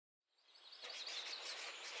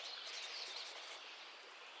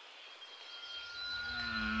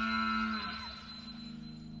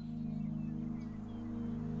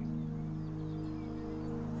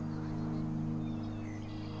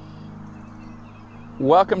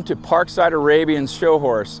Welcome to Parkside Arabians show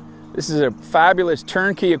horse. This is a fabulous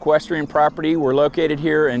turnkey equestrian property. We're located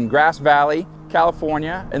here in Grass Valley,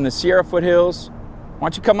 California, in the Sierra foothills. Why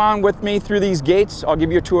don't you come on with me through these gates? I'll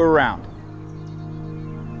give you a tour around.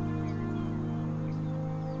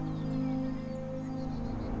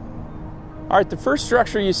 All right, the first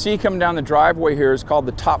structure you see coming down the driveway here is called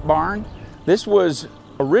the top barn. This was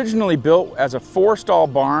originally built as a 4-stall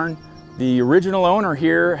barn. The original owner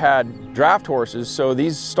here had draft horses, so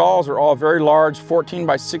these stalls are all very large, 14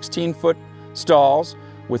 by 16 foot stalls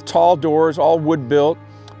with tall doors, all wood built.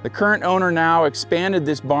 The current owner now expanded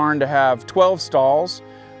this barn to have 12 stalls.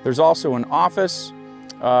 There's also an office,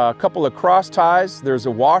 a couple of cross ties, there's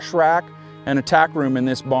a wash rack, and a tack room in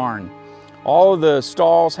this barn. All of the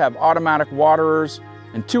stalls have automatic waterers,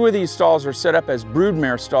 and 2 of these stalls are set up as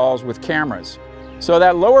broodmare stalls with cameras. So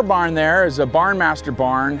that lower barn there is a barnmaster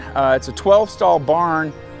barn. It's a 12-stall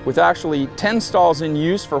barn with actually 10 stalls in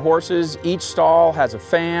use for horses. Each stall has a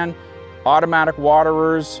fan, automatic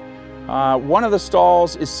waterers. One of the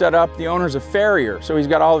stalls is set up, the owner's a farrier, so he's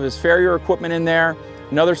got all of his farrier equipment in there.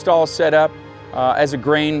 Another stall is set up as a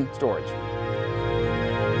grain storage.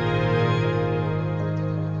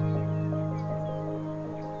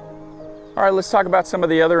 All right, let's talk about some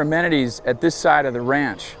of the other amenities at this side of the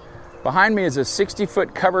ranch. Behind me is a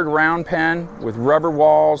 60-foot covered round pen with rubber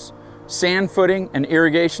walls, sand footing, and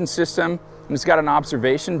irrigation system, and it's got an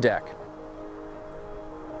observation deck.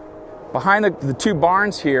 Behind the 2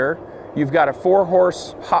 barns here, you've got a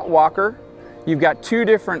 4-horse hot walker. You've got 2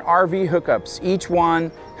 different RV hookups. Each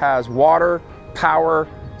one has water, power,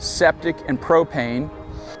 septic, and propane.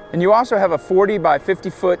 And you also have a 40 by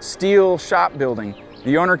 50-foot steel shop building.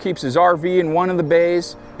 The owner keeps his RV in one of the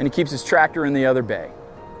bays, and he keeps his tractor in the other bay.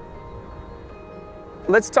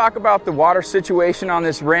 Let's talk about the water situation on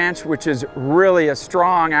this ranch, which is really a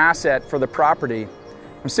strong asset for the property.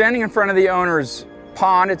 I'm standing in front of the owner's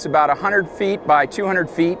pond. It's about 100 feet by 200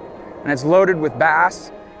 feet, and it's loaded with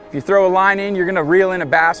bass. If you throw a line in, you're going to reel in a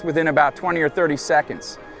bass within about 20 or 30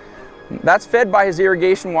 seconds. That's fed by his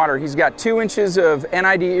irrigation water. He's got 2 inches of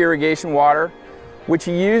NID irrigation water, which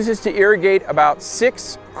he uses to irrigate about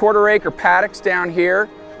 6 quarter-acre paddocks down here.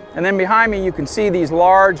 And then behind me you can see these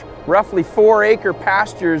large, roughly 4-acre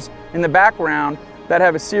pastures in the background that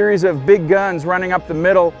have a series of big guns running up the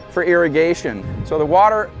middle for irrigation. So the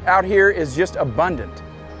water out here is just abundant.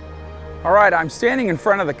 All right, I'm standing in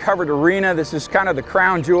front of the covered arena. This is kind of the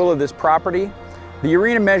crown jewel of this property. The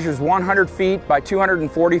arena measures 100 feet by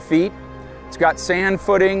 240 feet. It's got sand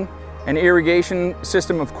footing and irrigation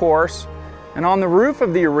system, of course. And on the roof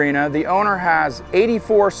of the arena, the owner has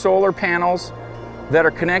 84 solar panels that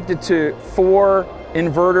are connected to 4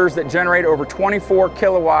 inverters that generate over 24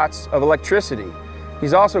 kilowatts of electricity.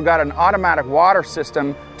 He's also got an automatic water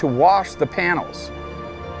system to wash the panels.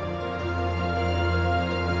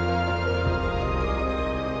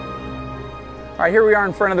 All right, here we are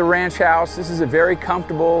in front of the ranch house. This is a very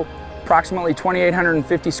comfortable, approximately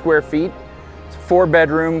 2,850 square feet. It's a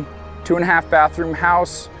 4-bedroom, 2.5 bathroom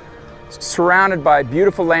house. It's surrounded by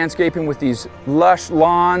beautiful landscaping with these lush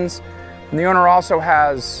lawns. And the owner also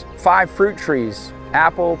has 5 fruit trees,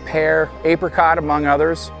 apple, pear, apricot, among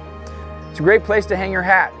others. It's a great place to hang your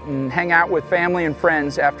hat and hang out with family and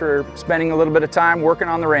friends after spending a little bit of time working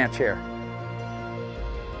on the ranch here.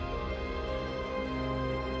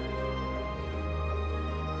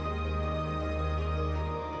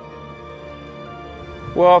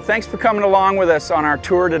 Well, thanks for coming along with us on our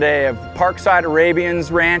tour today of Parkside Arabians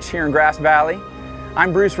Ranch here in Grass Valley.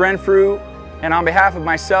 I'm Bruce Renfrew, and on behalf of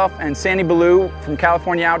myself and Sandy Ballou from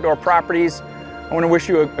California Outdoor Properties, I want to wish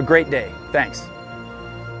you a great day. Thanks.